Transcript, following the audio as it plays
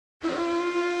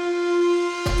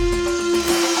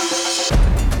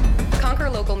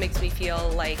makes me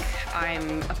feel like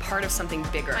I'm a part of something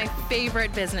bigger. My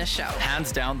favorite business show. Hands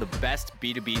down the best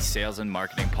B2B sales and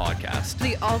marketing podcast.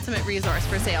 The ultimate resource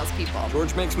for salespeople.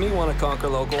 George makes me want to conquer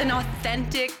local. An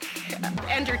authentic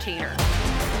entertainer.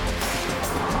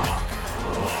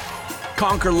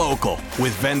 Conquer Local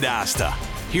with Vendasta.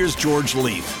 Here's George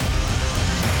Leith.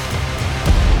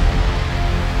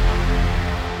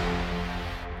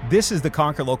 This is the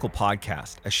Conquer Local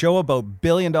podcast, a show about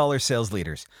billion-dollar sales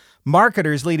leaders,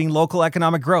 marketers leading local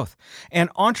economic growth, and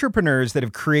entrepreneurs that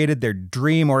have created their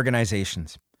dream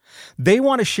organizations. They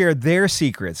want to share their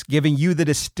secrets, giving you the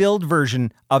distilled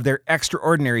version of their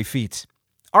extraordinary feats.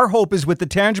 Our hope is with the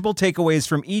tangible takeaways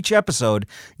from each episode,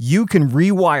 you can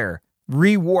rewire,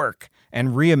 rework, and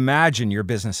reimagine your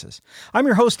businesses. I'm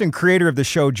your host and creator of the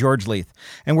show, George Leith,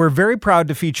 and we're very proud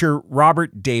to feature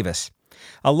Robert Davis,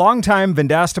 a longtime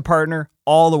Vendasta partner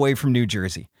all the way from New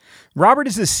Jersey. Robert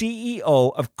is the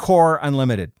CEO of Core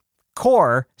Unlimited.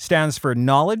 Core stands for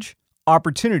Knowledge,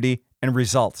 Opportunity, and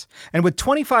Results. And with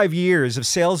 25 years of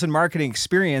sales and marketing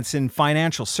experience in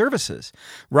financial services,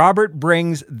 Robert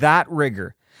brings that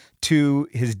rigor to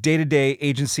his day-to-day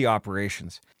agency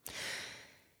operations.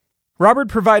 Robert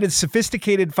provided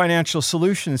sophisticated financial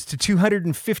solutions to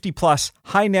 250 plus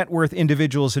high net worth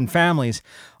individuals and families,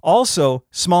 also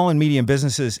small and medium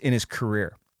businesses in his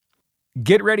career.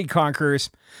 Get ready, Conquerors,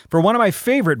 for one of my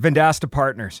favorite Vendasta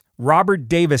partners. Robert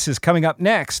Davis is coming up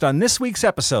next on this week's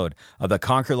episode of the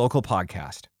Conquer Local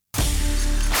podcast.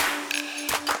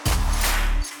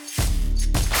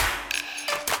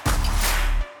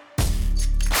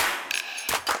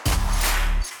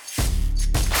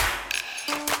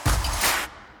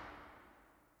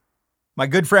 My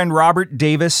good friend Robert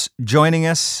Davis joining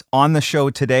us on the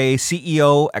show today,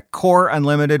 CEO at Core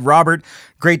Unlimited. Robert,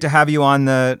 great to have you on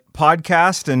the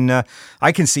podcast. And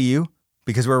I can see you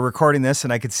because we're recording this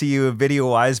and I could see you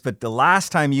video-wise. But the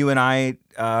last time you and I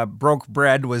broke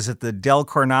bread was at the Del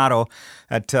Coronado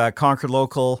at Conquer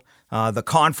Local, the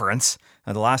conference.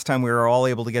 The last time we were all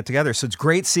able to get together. So it's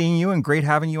great seeing you and great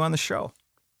having you on the show.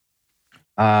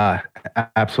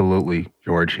 Absolutely,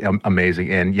 George.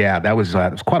 Amazing. And yeah, that was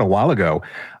quite a while ago.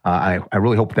 I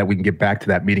really hope that we can get back to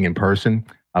that meeting in person,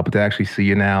 but to actually see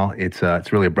you now, it's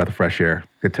really a breath of fresh air.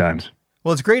 Good times.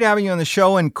 Well, it's great having you on the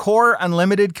show. And Core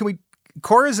Unlimited,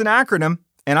 Core is an acronym,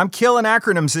 and I'm killing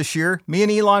acronyms this year, me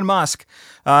and Elon Musk.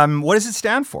 What does it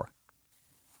stand for?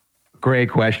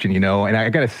 Great question, and I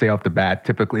got to say off the bat,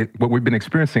 typically what we've been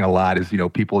experiencing a lot is,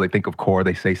 people, they think of Core,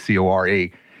 they say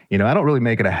C-O-R-E. I don't really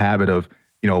make it a habit of,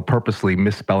 purposely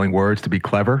misspelling words to be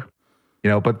clever,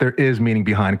 but there is meaning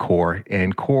behind Core.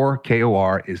 And Core,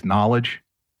 K-O-R, is knowledge,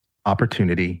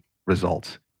 opportunity,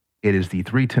 results. It is the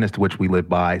three tenets to which we live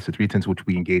by. It's the three tenets to which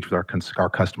we engage with our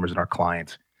customers and our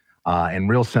clients. And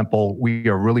real simple, we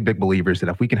are really big believers that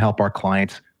if we can help our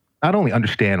clients not only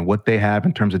understand what they have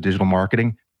in terms of digital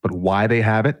marketing, but why they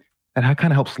have it, that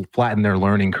kind of helps flatten their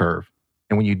learning curve.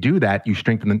 And when you do that, you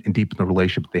strengthen and deepen the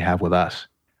relationship they have with us.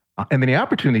 And then the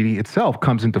opportunity itself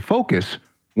comes into focus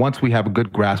once we have a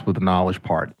good grasp of the knowledge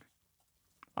part.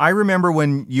 I remember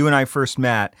when you and I first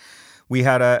met, we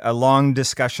had a long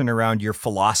discussion around your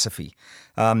philosophy.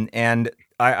 And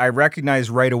I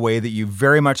recognize right away that you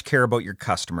very much care about your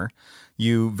customer.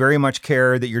 You very much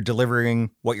care that you're delivering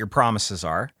what your promises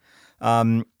are.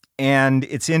 And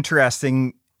it's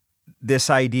interesting,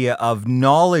 this idea of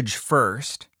knowledge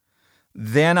first,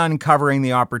 then uncovering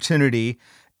the opportunity,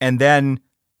 and then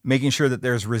making sure that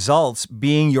there's results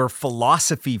being your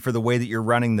philosophy for the way that you're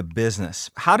running the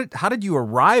business. How did you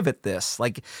arrive at this?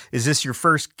 Like, is this your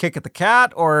first kick at the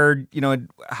cat, or,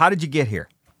 how did you get here?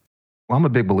 Well, I'm a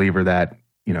big believer that,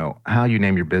 how you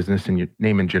name your business and your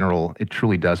name in general, it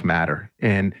truly does matter.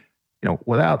 And,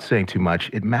 without saying too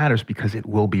much, it matters because it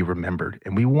will be remembered.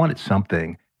 And we wanted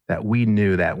something that we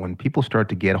knew that when people start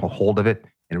to get a hold of it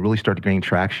and really start to gain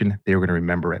traction, they were going to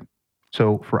remember it.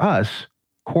 So for us,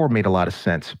 Core made a lot of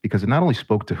sense because it not only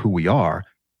spoke to who we are,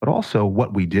 but also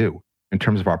what we do in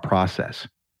terms of our process.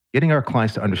 Getting our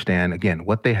clients to understand, again,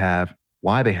 what they have,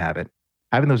 why they have it,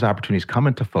 having those opportunities come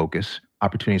into focus,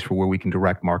 opportunities for where we can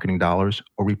direct marketing dollars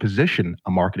or reposition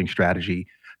a marketing strategy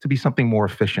to be something more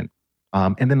efficient.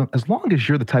 And then as long as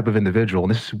you're the type of individual,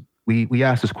 and we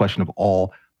ask this question of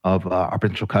all of our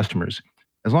potential customers,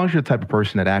 as long as you're the type of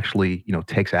person that actually,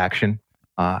 takes action,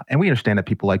 and we understand that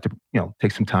people like to,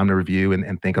 take some time to review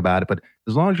and think about it. But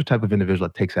as long as you're the type of individual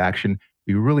that takes action,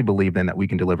 we really believe then that we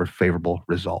can deliver favorable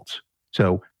results.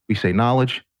 So we say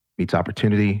knowledge meets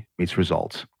opportunity, meets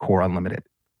results. Core Unlimited.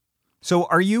 So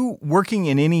are you working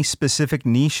in any specific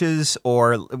niches,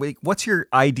 or what's your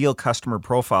ideal customer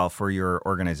profile for your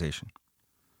organization?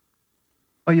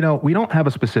 Well, we don't have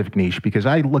a specific niche because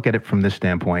I look at it from this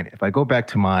standpoint. If I go back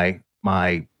to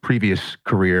my previous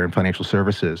career in financial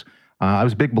services, I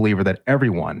was a big believer that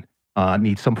everyone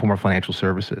needs some form of financial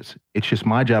services. It's just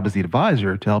my job as the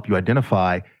advisor to help you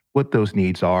identify what those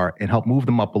needs are and help move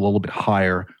them up a little bit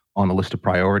higher on the list of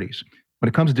priorities. When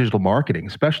it comes to digital marketing,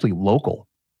 especially local,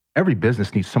 every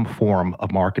business needs some form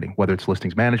of marketing, whether it's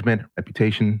listings management,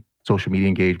 reputation, social media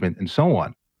engagement, and so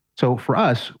on. So for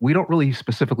us, we don't really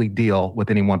specifically deal with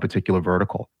any one particular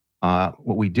vertical.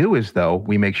 What we do is, though,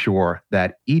 we make sure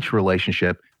that each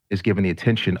relationship is given the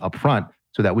attention up front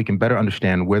so that we can better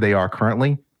understand where they are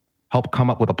currently, help come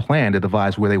up with a plan to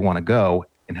devise where they want to go,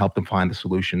 and help them find the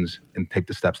solutions and take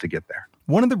the steps to get there.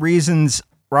 One of the reasons,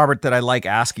 Robert, that I like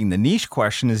asking the niche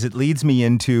question is it leads me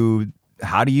into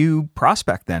how do you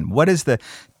prospect then? What is the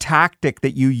tactic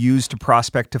that you use to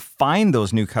prospect to find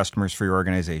those new customers for your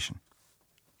organization?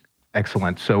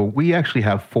 Excellent. So we actually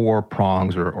have 4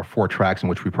 prongs or 4 tracks in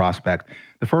which we prospect.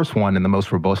 The first one and the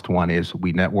most robust one is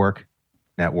we network,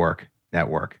 network,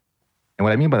 network. And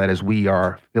what I mean by that is we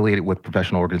are affiliated with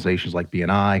professional organizations like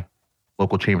BNI,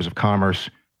 local chambers of commerce.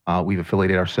 We've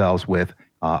affiliated ourselves with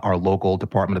our local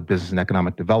Department of Business and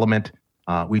Economic Development.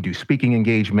 We do speaking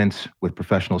engagements with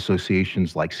professional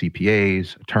associations like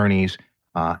CPAs, attorneys.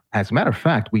 As a matter of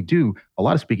fact, we do a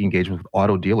lot of speaking engagements with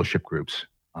auto dealership groups,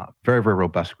 very, very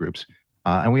robust groups.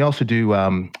 And we also do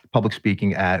public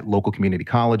speaking at local community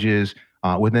colleges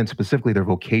within specifically their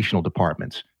vocational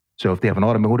departments. So if they have an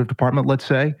automotive department, let's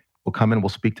say, we'll come in, we'll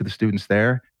speak to the students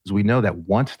there, because we know that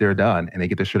once they're done and they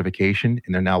get their certification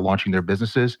and they're now launching their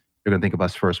businesses, they're going to think of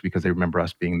us first because they remember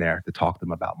us being there to talk to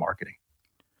them about marketing.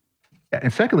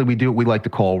 And secondly, we do what we like to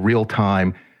call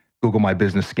real-time Google My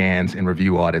Business scans and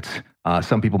review audits.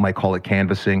 Some people might call it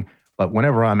canvassing, but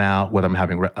whenever I'm out, whether I'm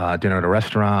having dinner at a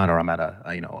restaurant or I'm at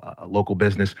a local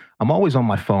business, I'm always on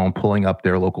my phone pulling up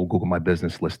their local Google My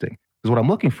Business listing. Because what I'm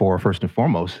looking for, first and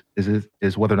foremost,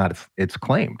 is whether or not it's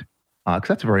claimed. Because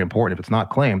that's very important. If it's not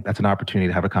claimed, that's an opportunity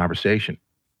to have a conversation.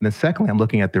 And then secondly, I'm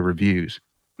looking at their reviews.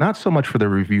 Not so much for their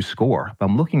review score, but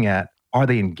I'm looking at, are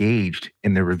they engaged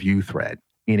in their review thread?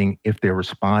 Meaning if they're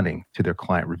responding to their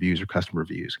client reviews or customer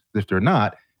reviews. If they're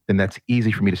not, then that's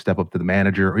easy for me to step up to the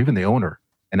manager or even the owner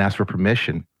and ask for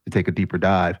permission to take a deeper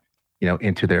dive,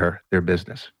 into their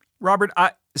business. Robert,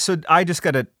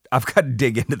 I've got to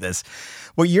dig into this.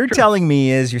 What you're telling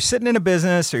me is you're sitting in a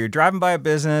business or you're driving by a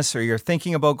business or you're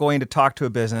thinking about going to talk to a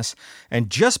business. And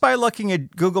just by looking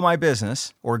at Google My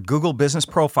Business or Google Business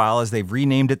Profile, as they've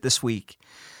renamed it this week,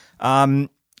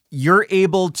 you're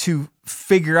able to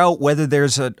figure out whether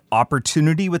there's an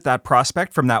opportunity with that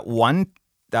prospect from that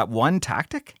one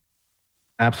tactic?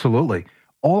 Absolutely.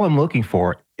 All I'm looking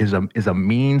for is a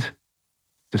means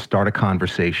to start a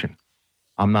conversation.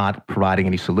 I'm not providing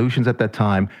any solutions at that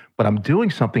time, but I'm doing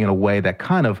something in a way that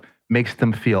kind of makes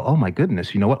them feel, oh my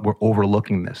goodness, you know what? We're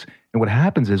overlooking this. And what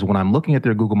happens is when I'm looking at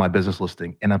their Google My Business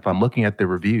listing, and if I'm looking at their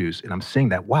reviews and I'm seeing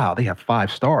that, wow, they have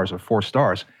 5 stars or 4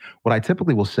 stars, what I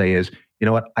typically will say is, you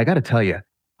know what? I got to tell you,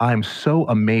 I'm so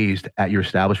amazed at your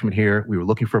establishment here. We were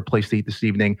looking for a place to eat this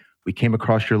evening. We came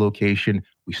across your location.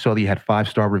 We saw that you had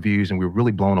 5-star reviews and we were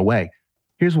really blown away.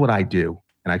 Here's what I do.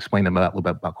 And I explained them a little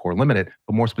bit about Core Limited,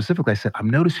 but more specifically, I said, I'm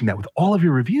noticing that with all of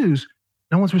your reviews,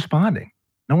 no one's responding.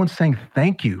 No one's saying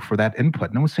thank you for that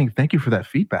input. No one's saying thank you for that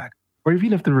feedback. Or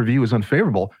even if the review is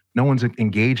unfavorable, no one's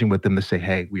engaging with them to say,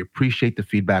 hey, we appreciate the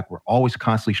feedback. We're always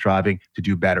constantly striving to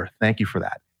do better. Thank you for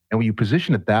that. And when you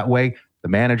position it that way, the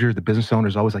manager, the business owner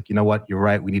is always like, you know what, you're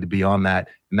right. We need to be on that.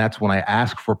 And that's when I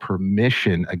ask for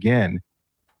permission again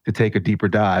to take a deeper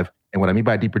dive. And what I mean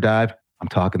by deeper dive, I'm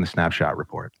talking the snapshot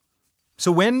report.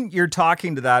 So when you're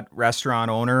talking to that restaurant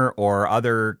owner or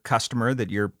other customer that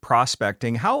you're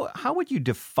prospecting, how would you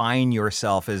define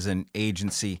yourself as an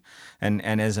agency and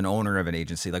as an owner of an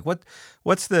agency? Like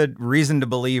what's the reason to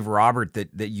believe, Robert,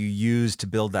 that you use to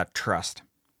build that trust?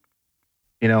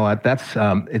 That's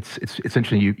it's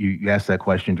interesting you asked that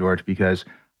question, George, because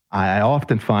I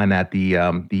often find that the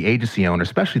agency owner,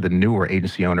 especially the newer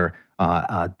agency owner,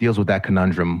 deals with that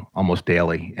conundrum almost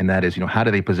daily, and that is, how do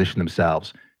they position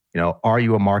themselves? Are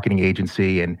you a marketing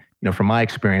agency? And, from my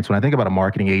experience, when I think about a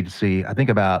marketing agency, I think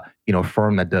about, a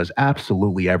firm that does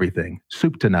absolutely everything,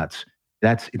 soup to nuts.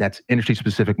 That's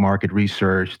industry-specific market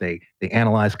research. They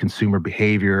analyze consumer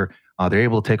behavior. They're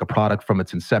able to take a product from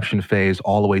its inception phase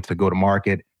all the way to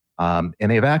go-to-market. And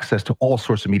they have access to all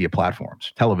sorts of media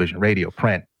platforms, television, radio,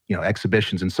 print,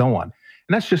 exhibitions, and so on.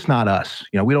 And that's just not us.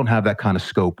 We don't have that kind of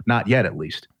scope, not yet at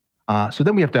least. So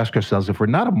then we have to ask ourselves, if we're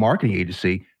not a marketing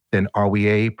agency, then are we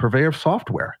a purveyor of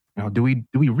software? Do we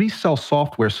resell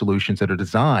software solutions that are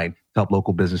designed to help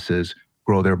local businesses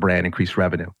grow their brand, increase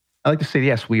revenue? I like to say,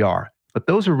 yes, we are. But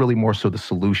those are really more so the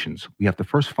solutions. We have to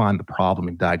first find the problem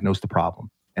and diagnose the problem.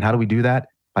 And how do we do that?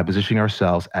 By positioning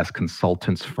ourselves as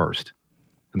consultants first.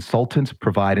 Consultants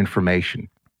provide information.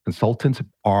 Consultants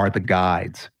are the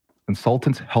guides.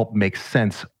 Consultants help make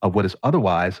sense of what is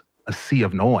otherwise a sea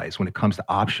of noise when it comes to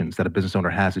options that a business owner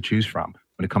has to choose from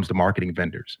when it comes to marketing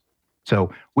vendors.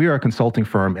 So we are a consulting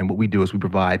firm, and what we do is we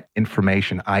provide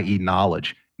information, i.e.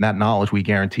 knowledge. And that knowledge we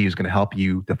guarantee is going to help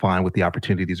you define what the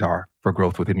opportunities are for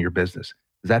growth within your business.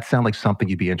 Does that sound like something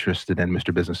you'd be interested in,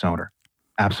 Mr. Business Owner?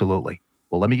 Absolutely.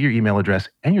 Well, let me get your email address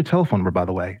and your telephone number, by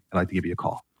the way. I'd like to give you a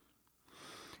call.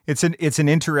 It's an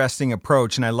interesting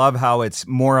approach, and I love how it's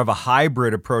more of a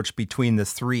hybrid approach between the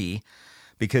three,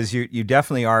 because you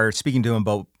definitely are speaking to them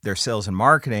about their sales and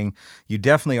marketing. You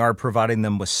definitely are providing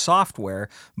them with software,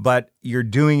 but you're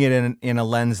doing it in a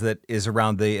lens that is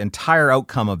around the entire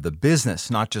outcome of the business,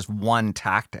 not just one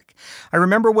tactic. I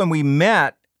remember when we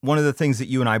met, one of the things that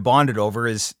you and I bonded over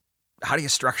is how do you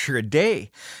structure a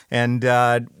day? And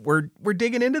we're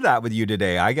digging into that with you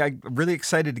today. I got really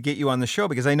excited to get you on the show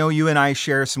because I know you and I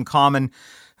share some common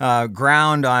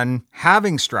ground on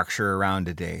having structure around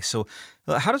a day. So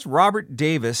how does Robert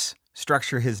Davis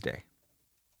structure his day?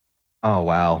 Oh,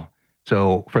 wow.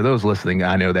 So for those listening,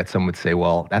 I know that some would say,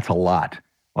 well, that's a lot.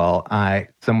 Well,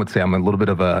 some would say I'm a little bit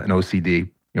of an OCD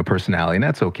personality, and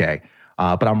that's okay.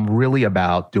 But I'm really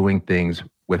about doing things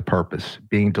with purpose,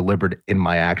 being deliberate in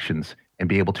my actions, and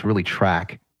be able to really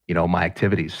track, my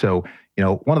activities. So,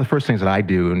 one of the first things that I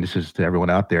do, and this is to everyone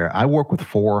out there, I work with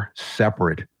 4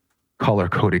 separate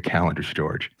color-coded calendars,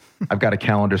 George. I've got a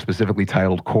calendar specifically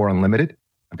titled Core Unlimited.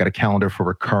 I've got a calendar for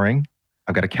recurring.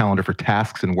 I've got a calendar for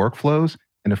tasks and workflows.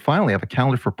 And then finally, I have a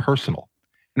calendar for personal.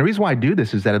 And the reason why I do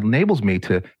this is that it enables me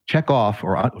to check off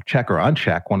or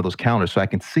uncheck one of those calendars so I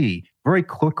can see very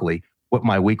quickly what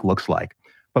my week looks like.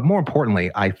 But more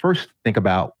importantly, I first think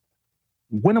about,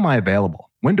 when am I available?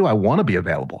 When do I want to be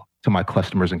available to my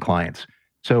customers and clients?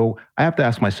 So I have to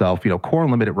ask myself, Core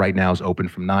Unlimited right now is open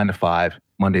from 9 to 5,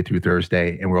 Monday through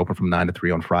Thursday, and we're open from 9 to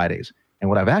 3 on Fridays. And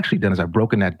what I've actually done is I've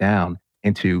broken that down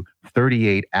into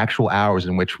 38 actual hours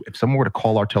in which if someone were to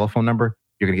call our telephone number,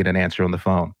 you're going to get an answer on the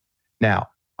phone. Now,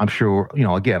 I'm sure,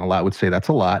 again, a lot would say that's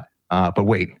a lot, but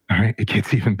wait, all right, it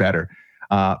gets even better.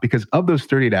 Because of those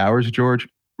 38 hours, George,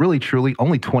 really, truly,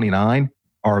 only 29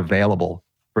 are available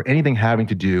for anything having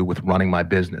to do with running my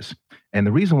business. And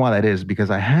the reason why that is because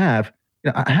I have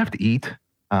to eat.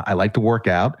 I like to work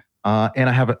out.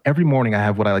 And every morning I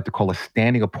have what I like to call a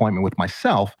standing appointment with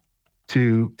myself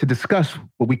to discuss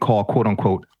what we call, quote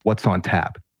unquote, what's on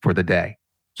tap for the day.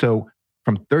 So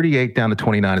from 38 down to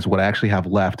 29 is what I actually have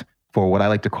left for what I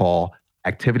like to call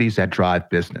activities that drive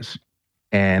business.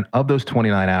 And of those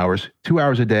 29 hours, 2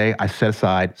 hours a day I set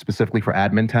aside specifically for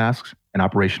admin tasks and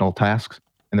operational tasks.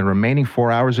 And the remaining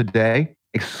 4 hours a day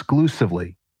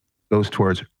exclusively goes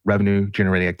towards revenue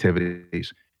generating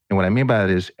activities. And what I mean by that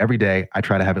is every day I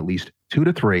try to have at least 2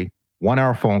 to 3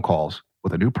 1-hour phone calls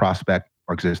with a new prospect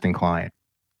or existing client.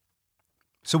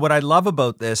 So what I love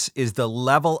about this is the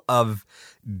level of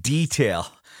detail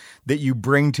that you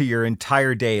bring to your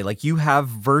entire day. Like you have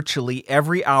virtually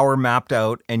every hour mapped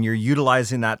out and you're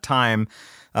utilizing that time,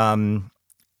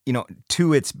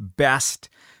 to its best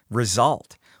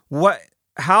result.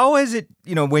 How is it,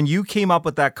 when you came up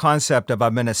with that concept of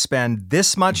I'm going to spend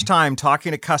this much time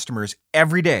talking to customers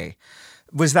every day,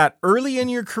 was that early in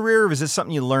your career or was this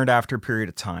something you learned after a period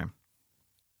of time?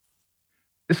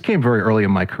 This came very early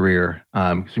in my career.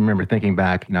 So remember thinking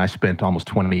back, I spent almost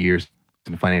 20 years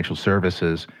in financial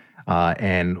services.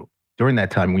 And during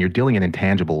that time, when you're dealing in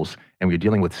intangibles and when you're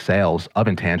dealing with sales of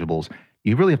intangibles,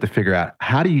 you really have to figure out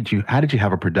how did you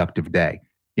have a productive day?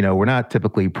 We're not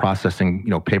typically processing,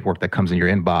 paperwork that comes in your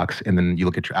inbox and then you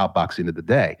look at your outbox at the end of the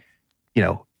day.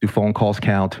 Do phone calls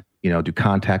count? Do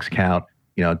contacts count?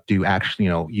 Do actually,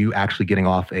 you actually getting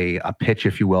off a pitch,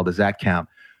 if you will, does that count?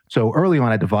 So early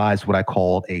on, I devised what I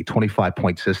called a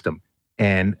 25-point system.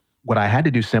 And what I had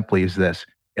to do simply is this.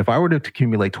 If I were to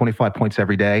accumulate 25 points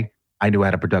every day, I knew I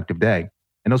had a productive day.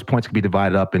 And those points could be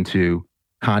divided up into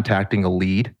contacting a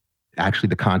lead, actually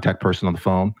the contact person on the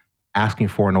phone, asking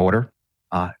for an order,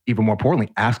 even more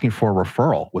importantly, asking for a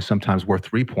referral was sometimes worth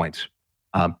 3 points.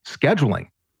 Scheduling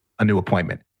a new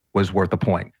appointment was worth a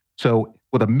point. So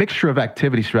with a mixture of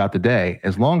activities throughout the day,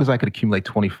 as long as I could accumulate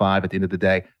 25 at the end of the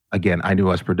day, again, I knew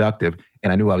I was productive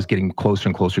and I knew I was getting closer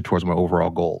and closer towards my overall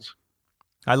goals.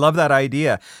 I love that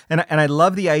idea. And I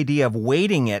love the idea of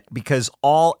weighting it because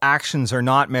all actions are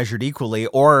not measured equally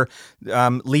or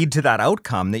lead to that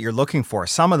outcome that you're looking for.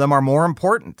 Some of them are more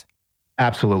important.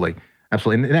 Absolutely.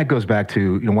 Absolutely. And that goes back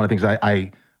to, one of the things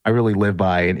I I really live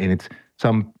by, and it's,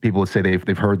 some people would say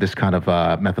they've heard this kind of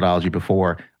methodology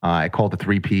before. I call it the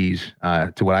 3 Ps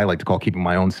to what I like to call keeping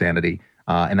my own sanity.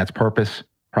 And that's purpose,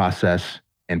 process,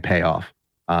 and payoff.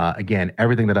 Again,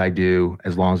 everything that I do,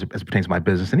 as long as it pertains to my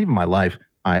business and even my life,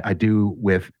 I do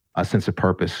with a sense of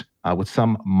purpose, with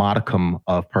some modicum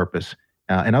of purpose.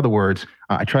 In other words,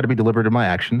 I try to be deliberate in my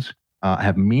actions. I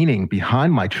have meaning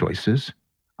behind my choices.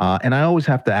 And I always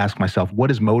have to ask myself, what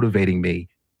is motivating me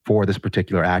for this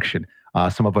particular action?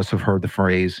 Some of us have heard the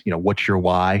phrase, what's your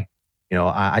why?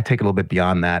 I take it a little bit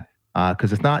beyond that,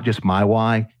 because it's not just my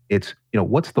why. It's,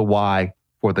 what's the why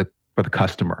for the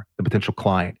customer, the potential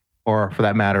client, or for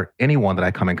that matter, anyone that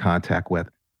I come in contact with?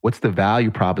 What's the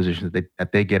value proposition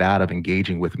that they get out of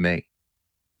engaging with me?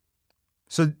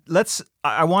 So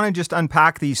I want to just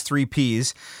unpack these 3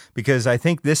 Ps, because I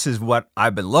think this is what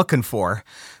I've been looking for.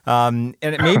 And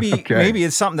maybe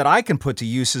it's something that I can put to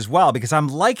use as well, because I'm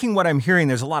liking what I'm hearing.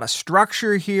 There's a lot of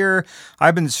structure here.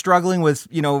 I've been struggling with,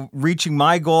 reaching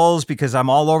my goals because I'm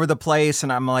all over the place,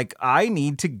 and I'm like, I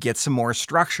need to get some more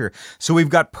structure. So we've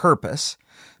got purpose,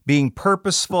 being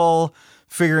purposeful,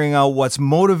 figuring out what's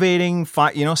motivating,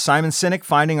 Simon Sinek,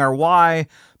 finding our why.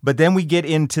 But then we get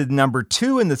into number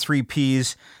 2 in the 3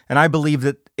 Ps, and I believe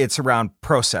that it's around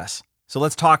process. So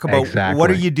let's talk about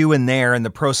what are you doing there in the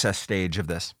process stage of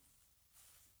this?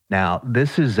 Now,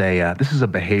 this is a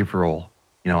behavioral,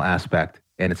 aspect,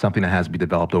 and it's something that has to be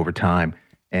developed over time.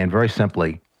 And very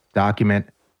simply, document.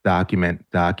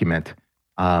 The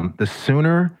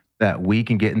sooner that we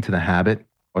can get into the habit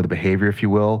or the behavior, if you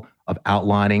will, of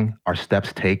outlining our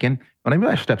steps taken. When I mean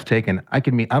by steps taken, I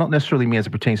don't necessarily mean as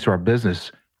it pertains to our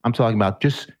business. I'm talking about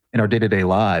just in our day-to-day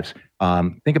lives.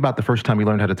 Think about the first time you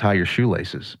learned how to tie your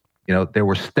shoelaces. There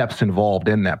were steps involved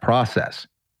in that process.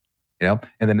 And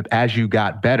then as you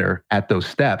got better at those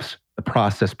steps, the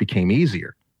process became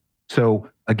easier. So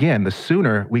again, the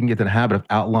sooner we can get to the habit of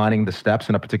outlining the steps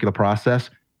in a particular process,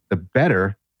 the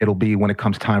better it'll be when it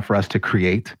comes time for us to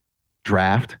create,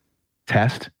 draft,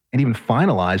 test, and even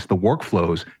finalize the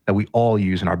workflows that we all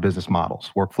use in our business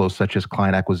models. Workflows such as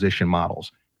client acquisition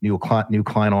models, new client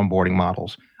onboarding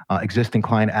models, existing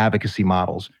client advocacy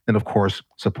models, and of course,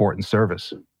 support and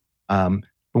service.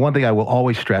 The one thing I will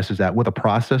always stress is that with a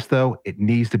process, though, it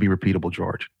needs to be repeatable,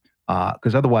 George.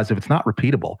 Because otherwise, if it's not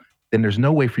repeatable, then there's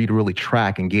no way for you to really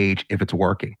track and gauge if it's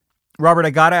working. Robert, I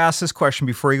got to ask this question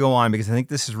before you go on, because I think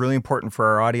this is really important for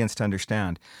our audience to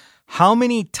understand. How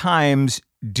many times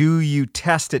do you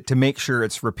test it to make sure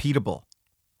it's repeatable?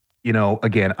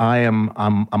 Again, I'm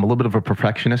a little bit of a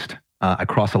perfectionist. I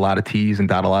cross a lot of T's and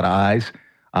dot a lot of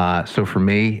I's. So for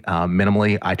me,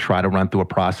 minimally, I try to run through a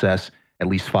process at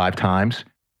least 5 times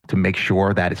to make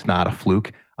sure that it's not a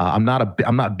fluke. I'm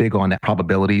not big on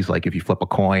probabilities. Like if you flip a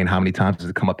coin, how many times does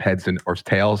it come up heads or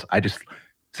tails? I just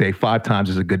say 5 times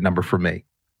is a good number for me.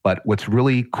 But what's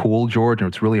really cool, George, and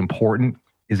what's really important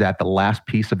is that the last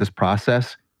piece of this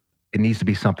process, it needs to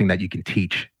be something that you can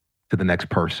teach to the next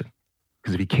person.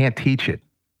 Because if you can't teach it,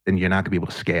 then you're not going to be able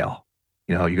to scale.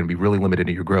 You're going to be really limited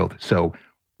in your growth. So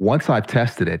once I've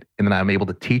tested it and then I'm able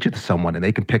to teach it to someone and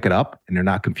they can pick it up and they're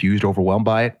not confused, overwhelmed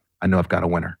by it, I know I've got a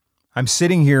winner. I'm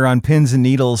sitting here on pins and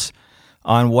needles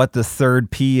on what the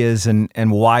 3rd P is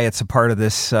and why it's a part of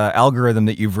this algorithm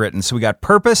that you've written. So we got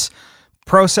purpose,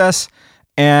 process,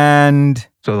 and...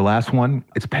 So the last one,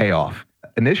 it's payoff.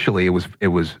 Initially, it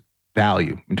was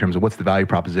value in terms of what's the value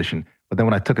proposition. But then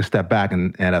when I took a step back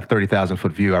and at a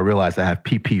 30,000-foot view, I realized I have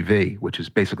PPV, which is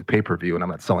basically pay-per-view, and I'm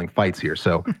not selling fights here.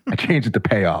 So I changed it to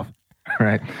payoff,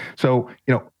 right? So,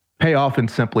 payoff in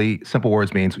simple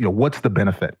words means, what's the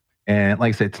benefit? And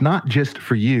like I said, it's not just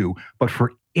for you, but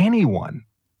for anyone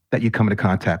that you come into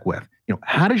contact with.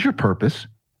 How does your purpose,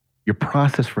 your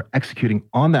process for executing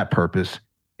on that purpose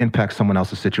impact someone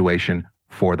else's situation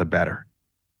for the better?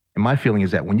 And my feeling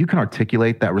is that when you can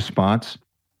articulate that response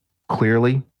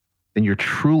clearly, then you're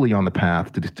truly on the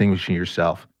path to distinguishing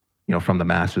yourself, from the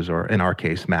masses, or in our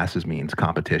case, masses means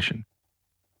competition.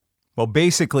 Well,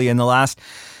 basically, in the last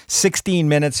 16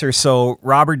 minutes or so,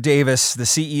 Robert Davis, the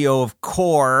CEO of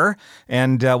CORE,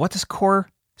 and what does CORE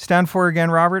stand for again,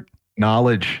 Robert?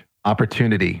 Knowledge,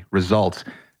 opportunity, results.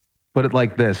 Put it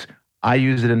like this. I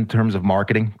use it in terms of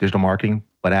marketing, digital marketing,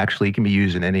 but actually it can be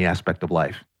used in any aspect of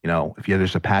life. If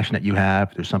there's a passion that you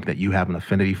have, there's something that you have an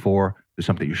affinity for, there's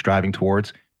something that you're striving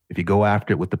towards. If you go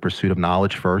after it with the pursuit of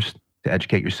knowledge first, to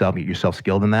educate yourself, get yourself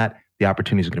skilled in that, the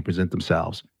opportunities are going to present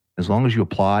themselves. As long as you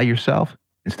apply yourself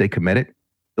and stay committed,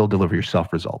 they'll deliver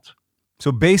yourself results.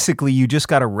 So basically, you just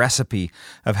got a recipe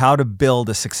of how to build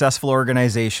a successful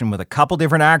organization with a couple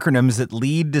different acronyms that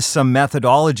lead to some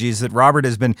methodologies that Robert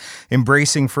has been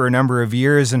embracing for a number of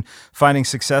years and finding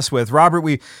success with. Robert,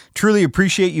 we truly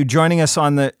appreciate you joining us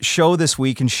on the show this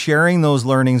week and sharing those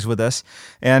learnings with us.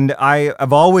 And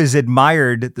I've always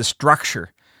admired the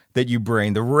structure that you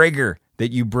bring, the rigor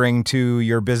that you bring to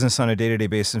your business on a day-to-day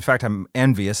basis. In fact, I'm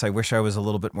envious. I wish I was a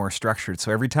little bit more structured.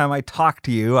 So every time I talk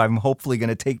to you, I'm hopefully going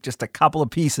to take just a couple of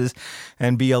pieces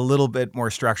and be a little bit more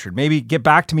structured. Maybe get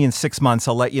back to me in 6 months.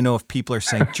 I'll let you know if people are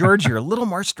saying, George, you're a little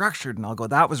more structured. And I'll go,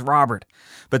 that was Robert.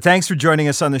 But thanks for joining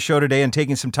us on the show today and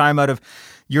taking some time out of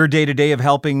your day-to-day of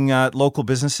helping local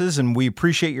businesses. And we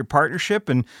appreciate your partnership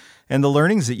and the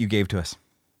learnings that you gave to us.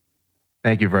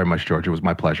 Thank you very much, George. It was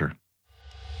my pleasure.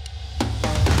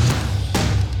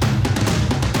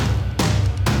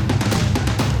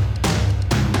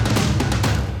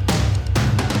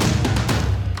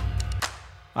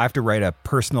 I have to write a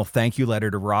personal thank you letter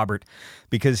to Robert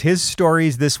because his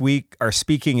stories this week are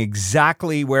speaking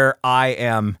exactly where I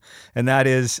am. And that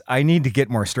is, I need to get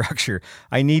more structure.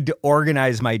 I need to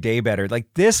organize my day better.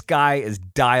 Like, this guy is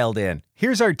dialed in.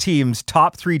 Here's our team's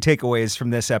top 3 takeaways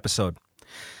from this episode.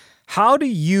 How do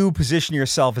you position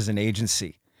yourself as an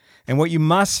agency? And what you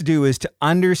must do is to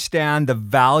understand the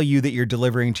value that you're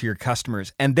delivering to your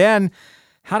customers, and then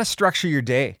how to structure your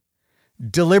day.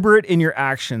 Deliberate in your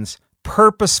actions,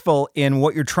 purposeful in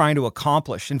what you're trying to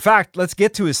accomplish. In fact, let's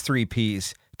get to his 3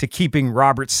 Ps to keeping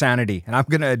Robert's sanity, and I'm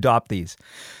going to adopt these.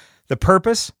 The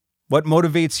purpose, what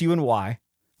motivates you and why.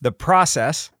 The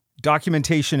process,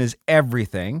 documentation is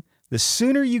everything. The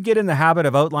sooner you get in the habit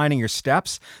of outlining your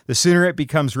steps, the sooner it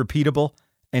becomes repeatable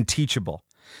and teachable.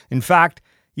 In fact,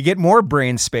 you get more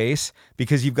brain space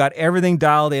because you've got everything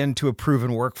dialed into a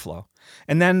proven workflow.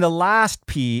 And then the last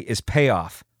P is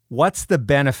payoff. What's the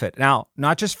benefit? Now,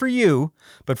 not just for you,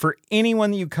 but for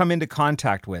anyone that you come into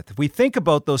contact with. If we think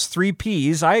about those 3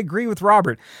 Ps, I agree with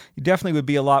Robert. You definitely would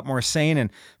be a lot more sane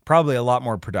and probably a lot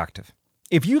more productive.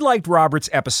 If you liked Robert's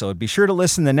episode, be sure to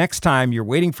listen the next time you're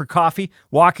waiting for coffee,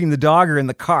 walking the dog, or in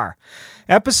the car.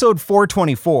 Episode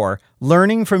 424,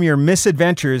 Learning from Your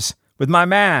Misadventures with my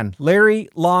man, Larry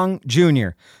Long Jr.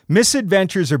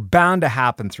 Misadventures are bound to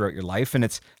happen throughout your life, and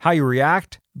it's how you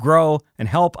react, grow, and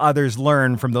help others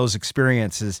learn from those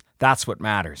experiences. That's what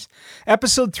matters.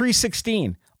 Episode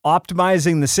 316,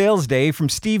 Optimizing the Sales Day from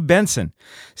Steve Benson.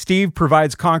 Steve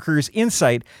provides Conquerors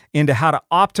insight into how to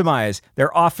optimize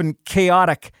their often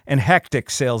chaotic and hectic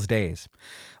sales days.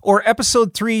 Or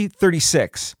episode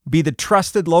 336, Be the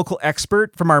Trusted Local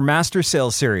Expert from our Master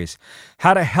Sales Series.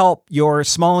 How to help your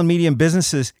small and medium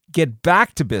businesses get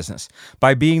back to business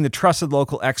by being the trusted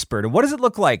local expert. And what does it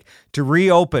look like to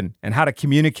reopen and how to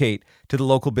communicate to the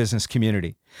local business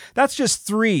community? That's just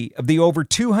 3 of the over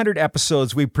 200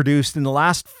 episodes we've produced in the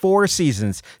last 4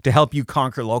 seasons to help you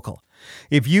conquer local.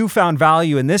 If you found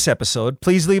value in this episode,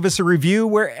 please leave us a review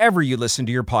wherever you listen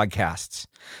to your podcasts.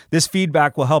 This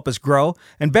feedback will help us grow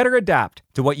and better adapt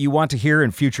to what you want to hear in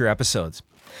future episodes.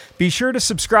 Be sure to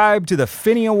subscribe to the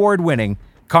Finney Award-winning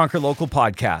Conquer Local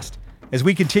podcast as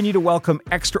we continue to welcome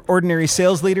extraordinary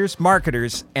sales leaders,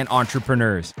 marketers, and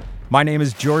entrepreneurs. My name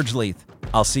is George Leith.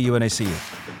 I'll see you when I see you.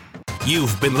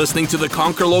 You've been listening to the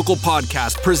Conquer Local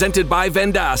podcast presented by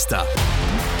Vendasta.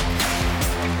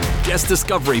 Guest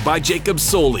discovery by Jacob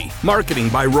Soley. Marketing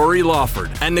by Rory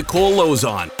Lawford and Nicole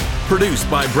Lozon. Produced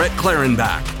by Brett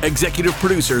Clarenbach. Executive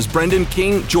producers Brendan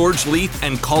King, George Leith,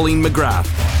 and Colleen McGrath.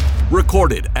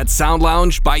 Recorded at Sound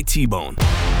Lounge by T-Bone.